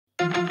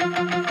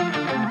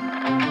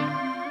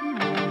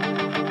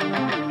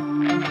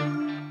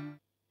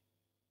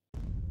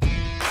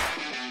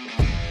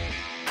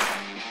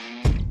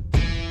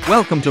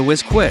Welcome to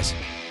Wiz Quiz,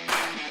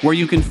 where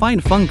you can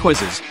find fun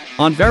quizzes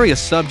on various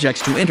subjects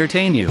to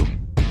entertain you.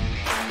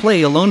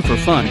 Play alone for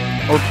fun,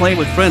 or play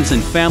with friends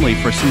and family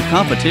for some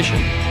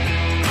competition.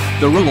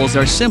 The rules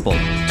are simple: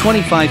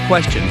 25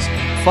 questions,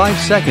 5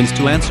 seconds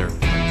to answer.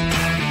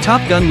 Top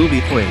Gun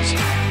Movie Quiz.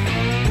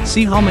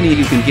 See how many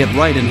you can get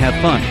right and have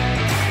fun.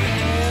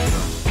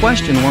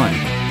 Question 1.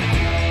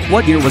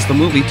 What year was the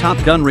movie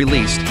Top Gun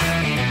released?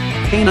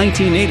 A.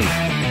 1980.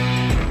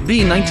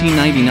 B.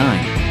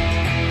 1999.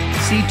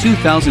 C.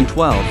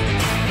 2012.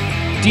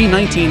 D.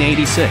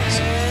 1986.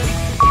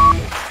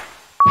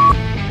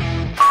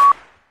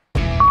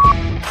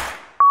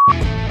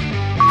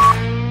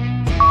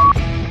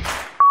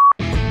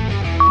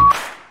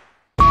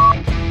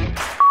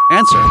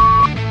 Answer: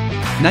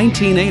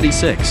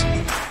 1986.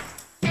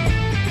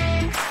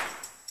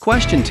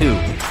 Question 2.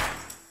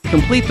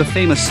 Complete the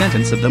famous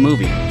sentence of the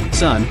movie.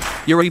 Son,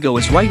 your ego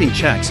is writing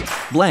checks,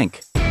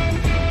 blank.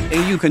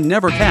 A. You can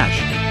never cash.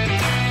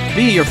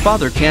 B. Your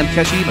father can't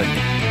cash even.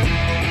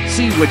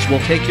 C. Which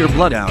will take your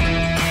blood out.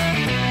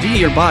 D.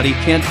 Your body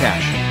can't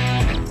cash.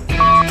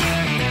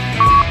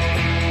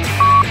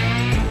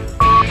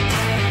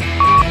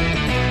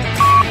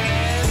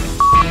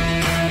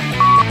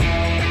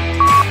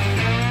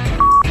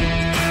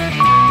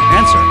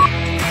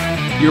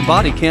 Answer: your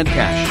body can't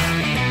cash.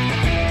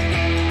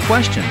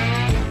 Question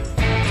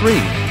 3.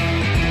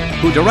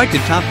 Who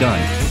directed Top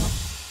Gun?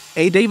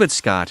 A. David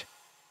Scott.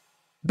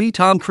 B.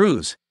 Tom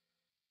Cruise.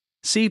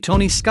 C.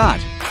 Tony Scott.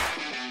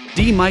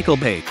 D. Michael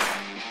Bay.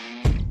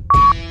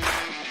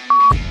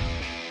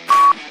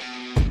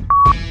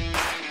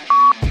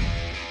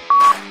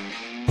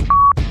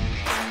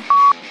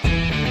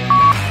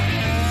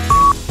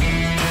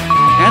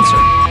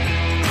 Answer: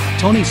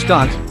 Tony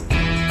Scott.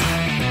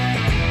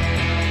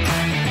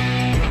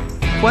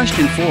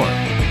 Question 4.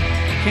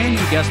 Can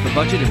you guess the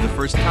budget of the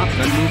first Top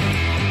Gun movie?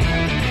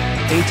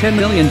 A. $10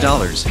 million.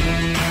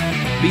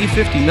 B.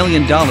 $50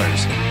 million.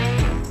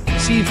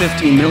 C.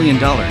 $15 million.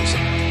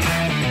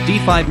 D.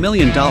 $5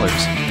 million.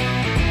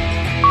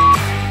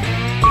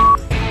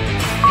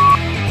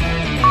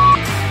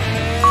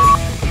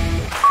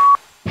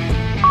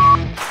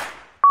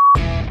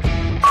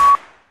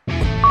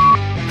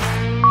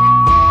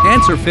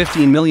 Answer: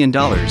 $15 million.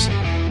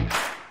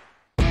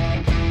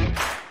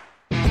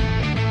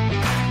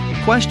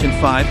 Question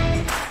 5.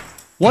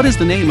 What is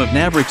the name of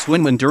Maverick's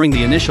wingman during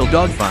the initial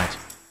dogfight?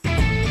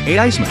 A.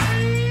 Iceman.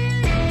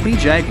 B.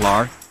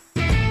 Jaguar.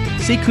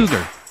 C.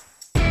 Cougar.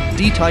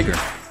 D. Tiger.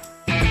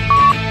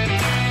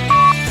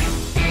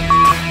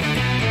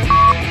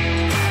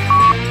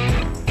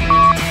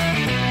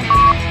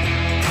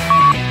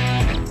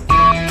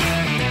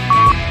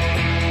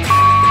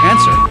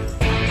 Answer: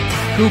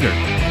 Cougar.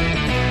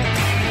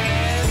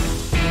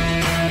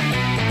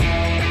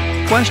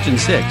 Question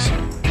 6.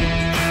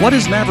 What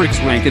is Maverick's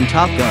rank in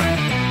Top Gun?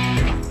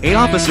 A.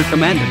 Officer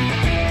Commandant.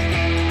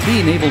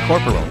 B. Naval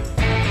Corporal.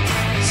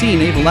 C.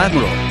 Naval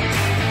Admiral.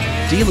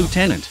 D.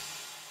 Lieutenant.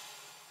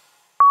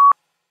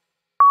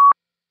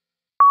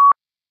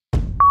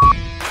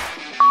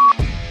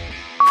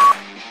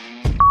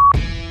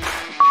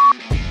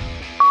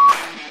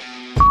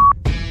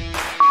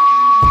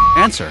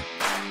 Answer: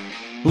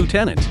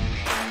 Lieutenant.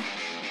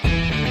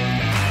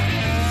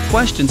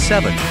 Question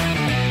 7.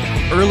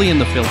 Early in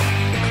the film,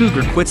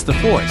 Cougar quits the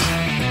force.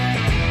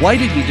 Why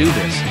did he do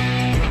this?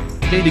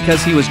 A.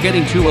 Because he was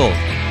getting too old.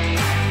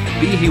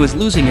 B. He was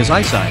losing his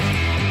eyesight.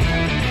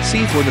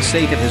 C. For the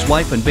sake of his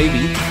wife and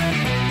baby.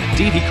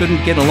 D. He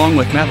couldn't get along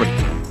with Maverick.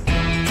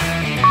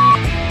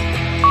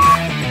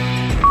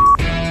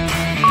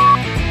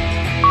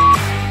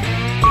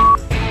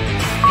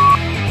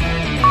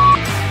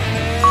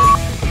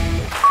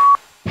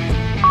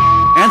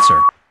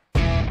 Answer: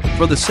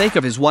 for the sake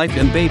of his wife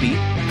and baby.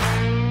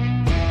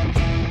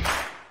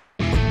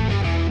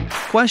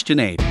 Question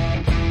 8.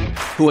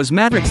 Who was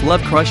Maverick's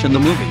love crush in the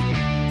movie?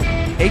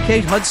 A.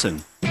 Kate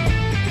Hudson.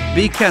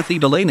 B. Kathy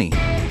Delaney.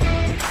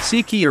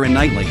 C. Keira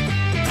Knightley.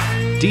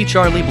 D.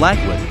 Charlie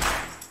Blackwood.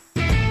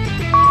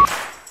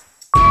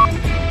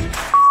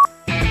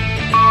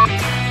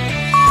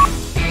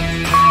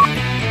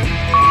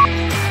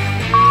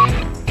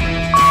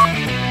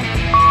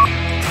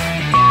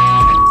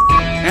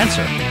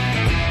 Answer: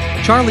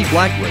 Charlie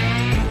Blackwood.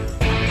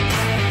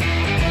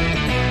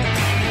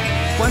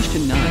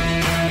 Question 9.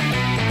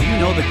 Do you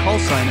know the call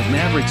sign of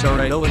Maverick's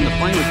RIO in the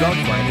final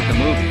dogfight of the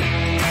movie?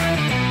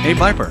 A.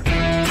 Viper.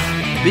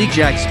 B.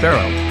 Jack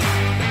Sparrow.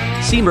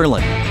 C.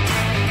 Merlin.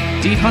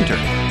 D. Hunter.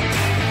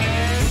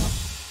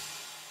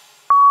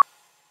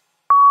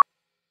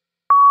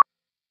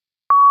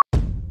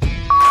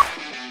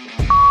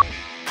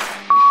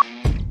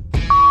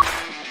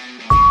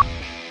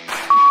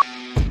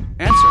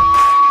 Answer: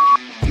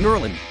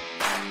 Merlin.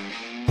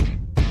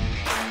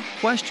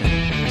 Question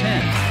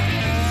 10.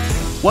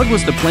 What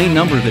was the plane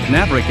number that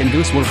Maverick and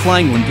Goose were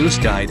flying when Goose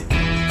died?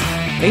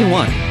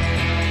 A1.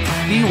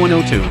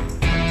 B102.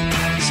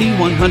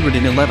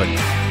 C111.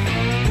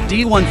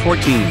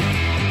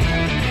 D114.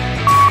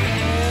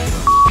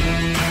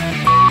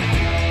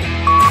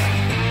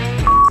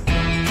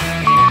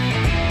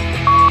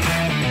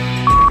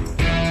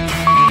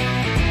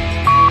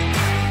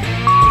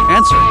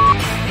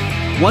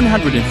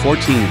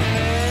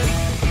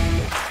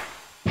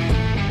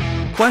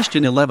 114.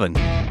 Question 11.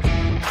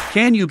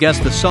 Can you guess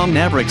the song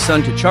Maverick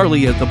sung to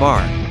Charlie at the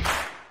bar?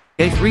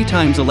 A. 3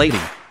 times a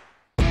lady.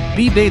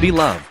 B. Baby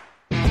love.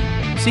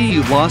 C.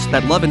 You've lost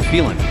that lovin'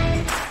 feeling.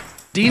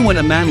 D. When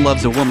a man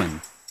loves a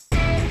woman.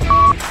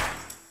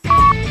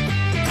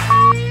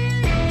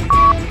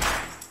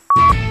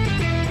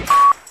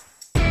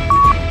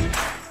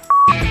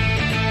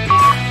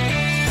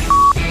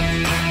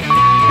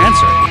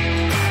 Answer.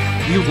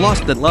 You've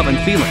lost that lovin'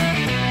 feeling.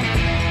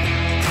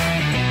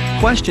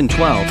 Question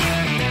 12.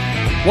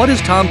 What is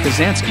Tom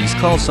Kazansky's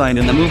call sign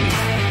in the movie?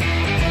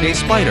 A.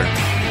 Spider.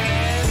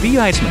 B.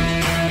 Iceman.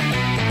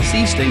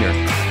 C. Stinger.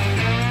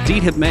 D.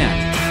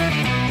 Hitman.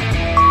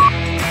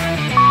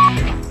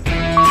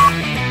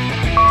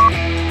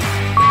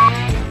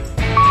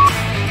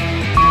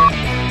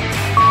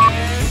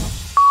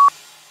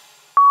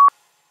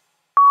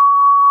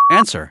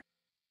 Answer.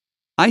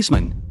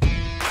 Iceman.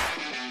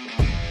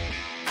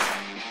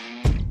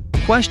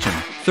 Question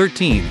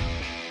 13.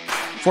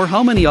 For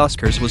how many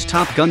Oscars was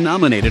Top Gun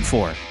nominated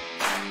for?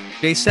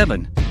 A.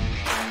 7.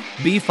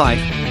 B. 5.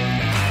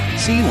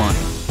 C. 1.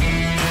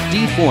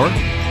 D. 4.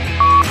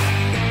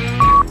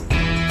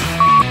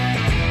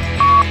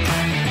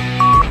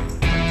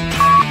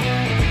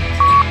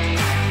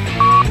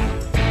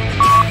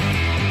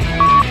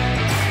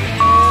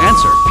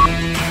 Answer.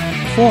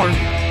 4.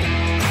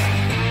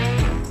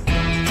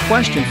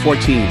 Question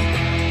 14.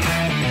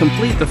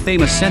 Complete the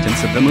famous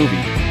sentence of the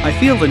movie. I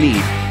feel the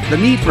need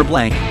for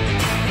blank.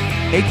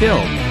 A.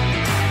 Kill.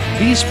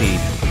 B. Speed.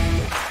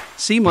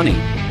 C. Money.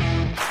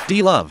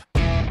 D. Love.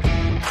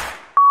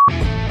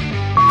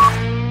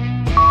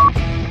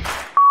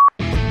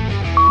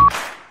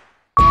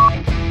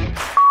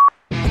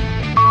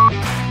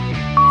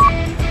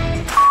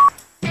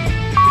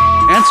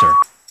 Answer.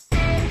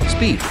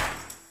 Speed.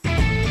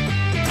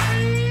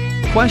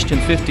 Question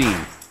 15.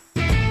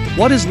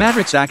 What is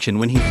Maverick's action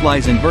when he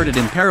flies inverted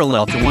in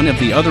parallel to one of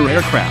the other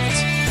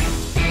aircrafts?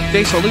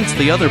 A. Salutes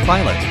the other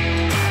pilot.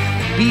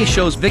 B.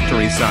 Shows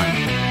victory sign.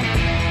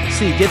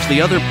 C. Gives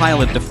the other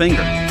pilot the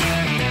finger.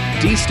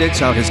 D.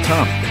 Sticks out his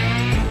tongue.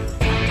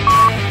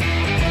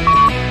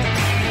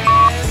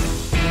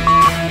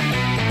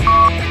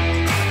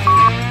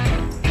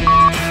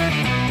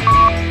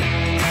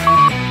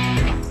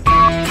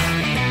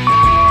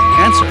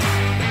 Answer.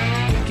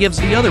 Gives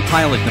the other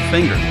pilot the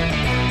finger.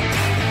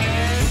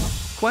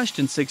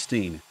 Question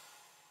 16.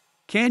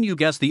 Can you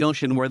guess the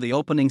ocean where the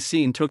opening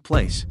scene took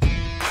place?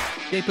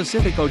 A.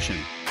 Pacific Ocean.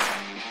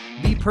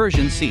 B.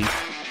 Persian Sea.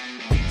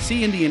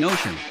 C. Indian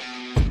Ocean.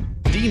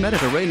 D.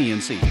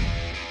 Mediterranean Sea.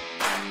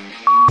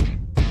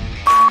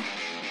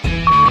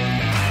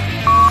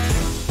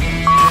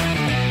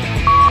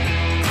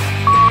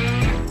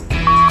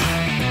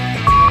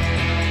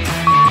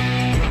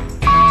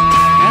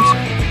 Answer.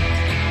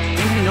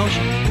 Indian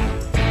Ocean.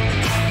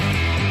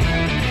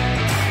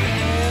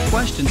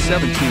 Question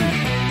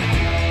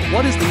 17.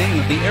 What is the name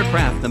of the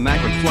aircraft the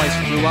Maverick flies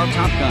throughout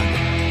Top Gun?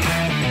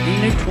 A.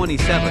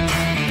 MiG-27.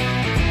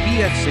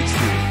 B. F-16.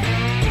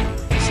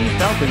 C.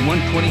 Falcon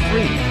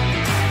 123. D.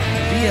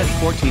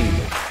 F-14.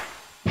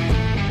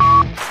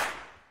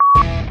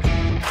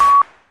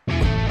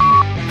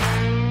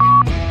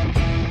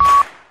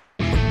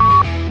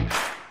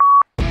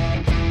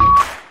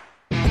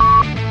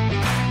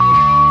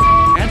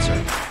 Answer.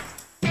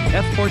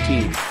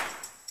 F-14.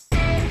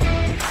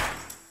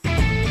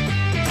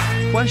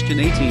 Question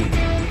 18.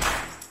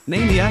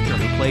 Name the actor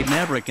who played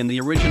Maverick in the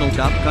original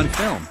Top Gun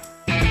film.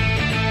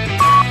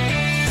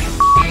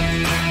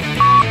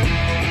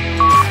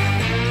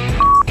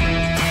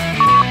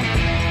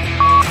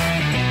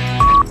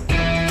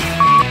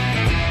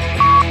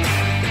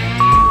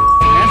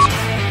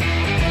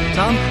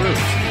 Tom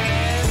Cruise.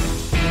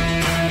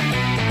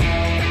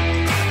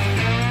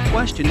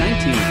 Question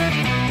 19.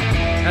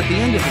 At the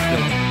end of the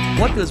film,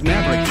 what does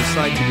Maverick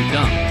decide to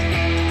become?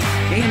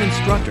 A. An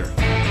instructor.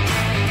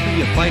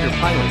 B. A fighter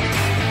pilot.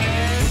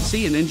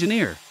 C. An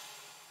engineer.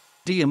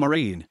 D. A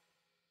Marine.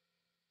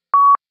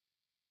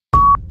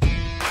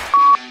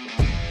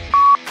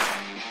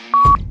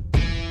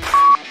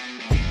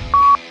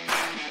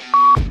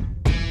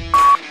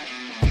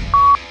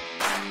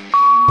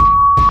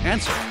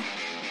 Answer.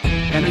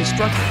 An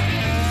instructor.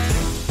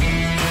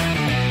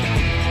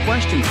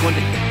 Question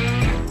 20.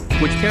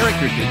 Which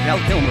character did Val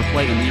Kilmer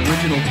play in the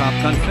original Top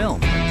Gun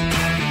film?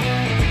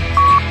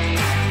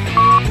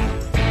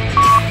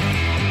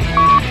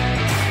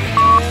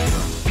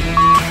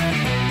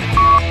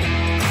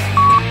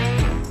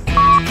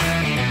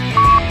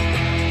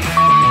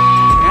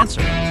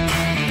 Answer.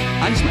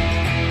 Iceman.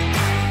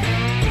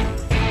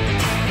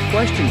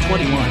 Question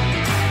 21.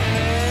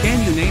 Can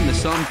you name the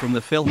song from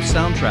the film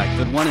soundtrack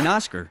that won an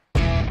Oscar?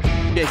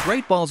 A.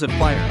 Great Balls of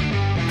Fire.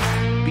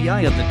 B.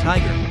 Eye of the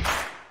Tiger.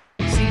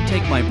 C.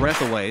 Take My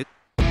Breath Away.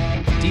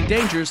 D.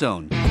 Danger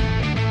Zone.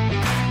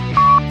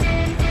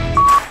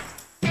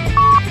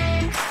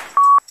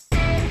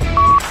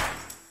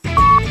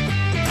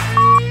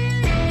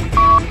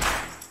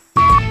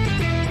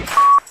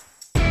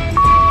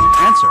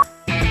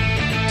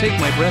 Take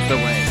My Breath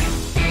Away.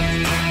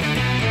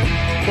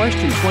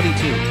 Question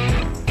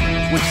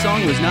 22. Which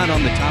song was not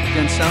on the Top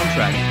Gun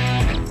soundtrack?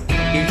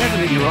 A, Heaven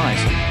in Your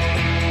Eyes.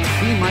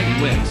 B,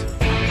 Mighty Winds.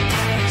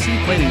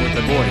 C, Playing with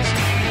the Boys.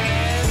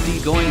 D,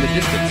 Going the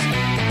Distance.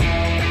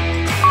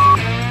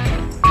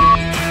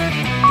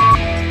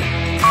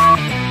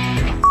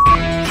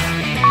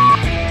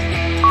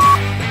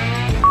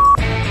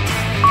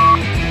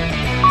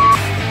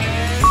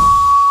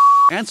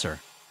 Answer: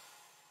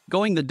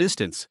 Going the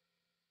Distance.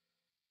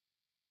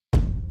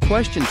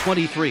 Question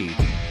 23.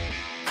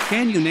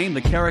 Can you name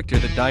the character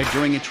that died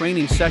during a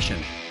training session?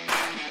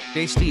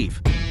 A,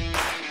 Steve.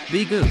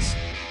 B, Goose.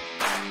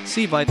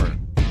 C, Viper.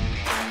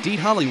 D,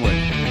 Hollywood.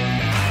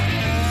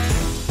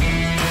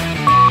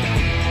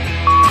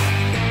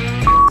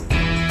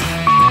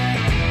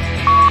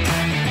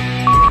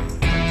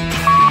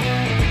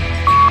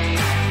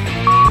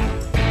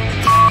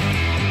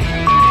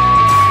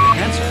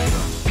 Answer: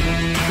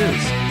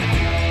 Goose.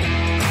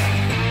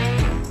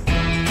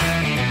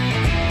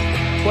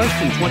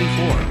 Question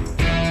 24.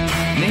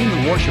 Name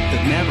the warship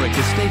that Maverick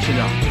is stationed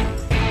on.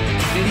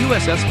 A,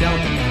 USS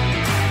Falcon.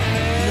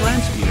 B,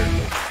 Landspeeder.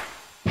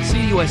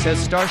 C, USS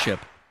Starship.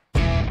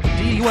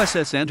 D,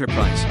 USS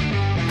Enterprise.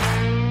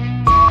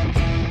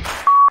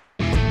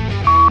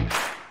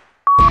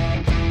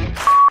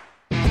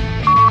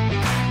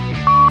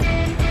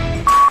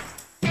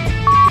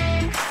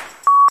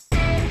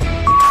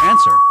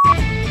 Answer: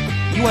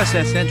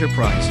 USS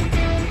Enterprise.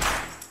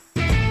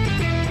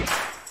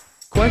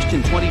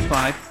 Question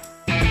 25.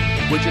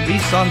 Which of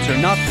these songs are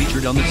not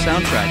featured on the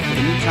soundtrack for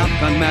the new Top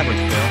Gun Maverick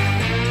film?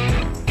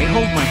 A,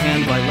 Hold My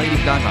Hand by Lady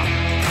Gaga.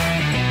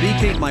 B,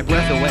 Take My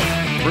Breath Away,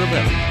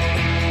 Berlin.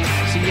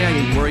 C, I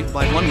Ain't Worried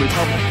by One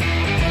Republic.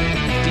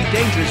 D,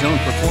 Danger Zone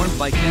performed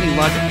by Kenny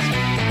Loggins.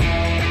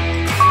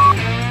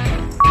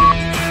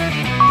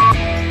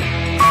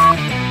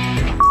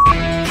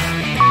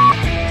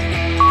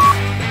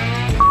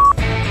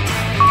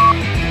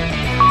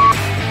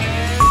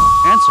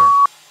 Answer: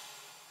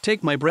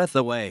 Take My Breath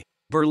Away,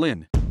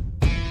 Berlin.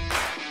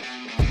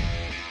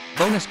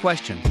 Bonus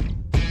question.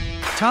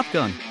 Top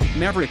Gun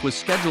Maverick was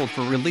scheduled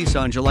for release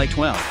on July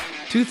 12,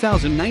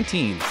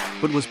 2019,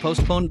 but was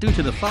postponed due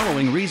to the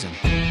following reason.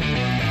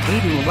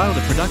 A, to allow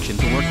the production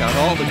to work out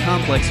all the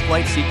complex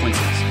flight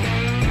sequences.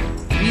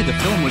 B, the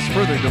film was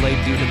further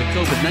delayed due to the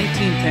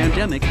COVID-19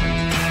 pandemic.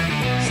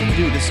 C,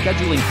 due to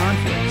scheduling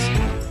conflicts.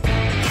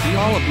 D,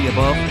 all of the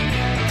above.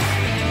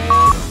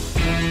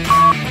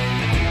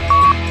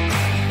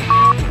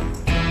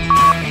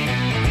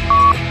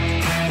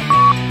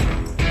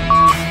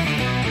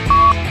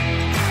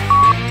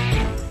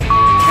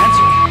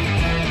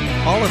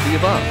 All of the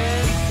above.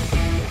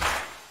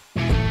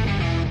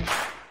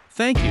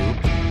 Thank you.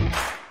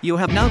 You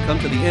have now come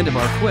to the end of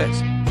our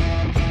quiz.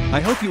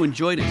 I hope you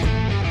enjoyed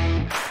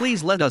it.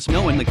 Please let us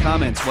know in the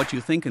comments what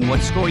you think and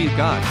what score you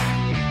got.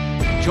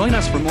 Join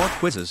us for more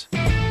quizzes.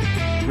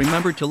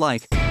 Remember to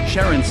like,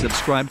 share and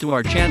subscribe to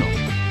our channel.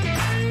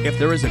 If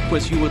there is a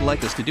quiz you would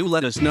like us to do,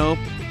 let us know.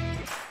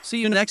 See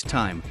you next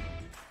time.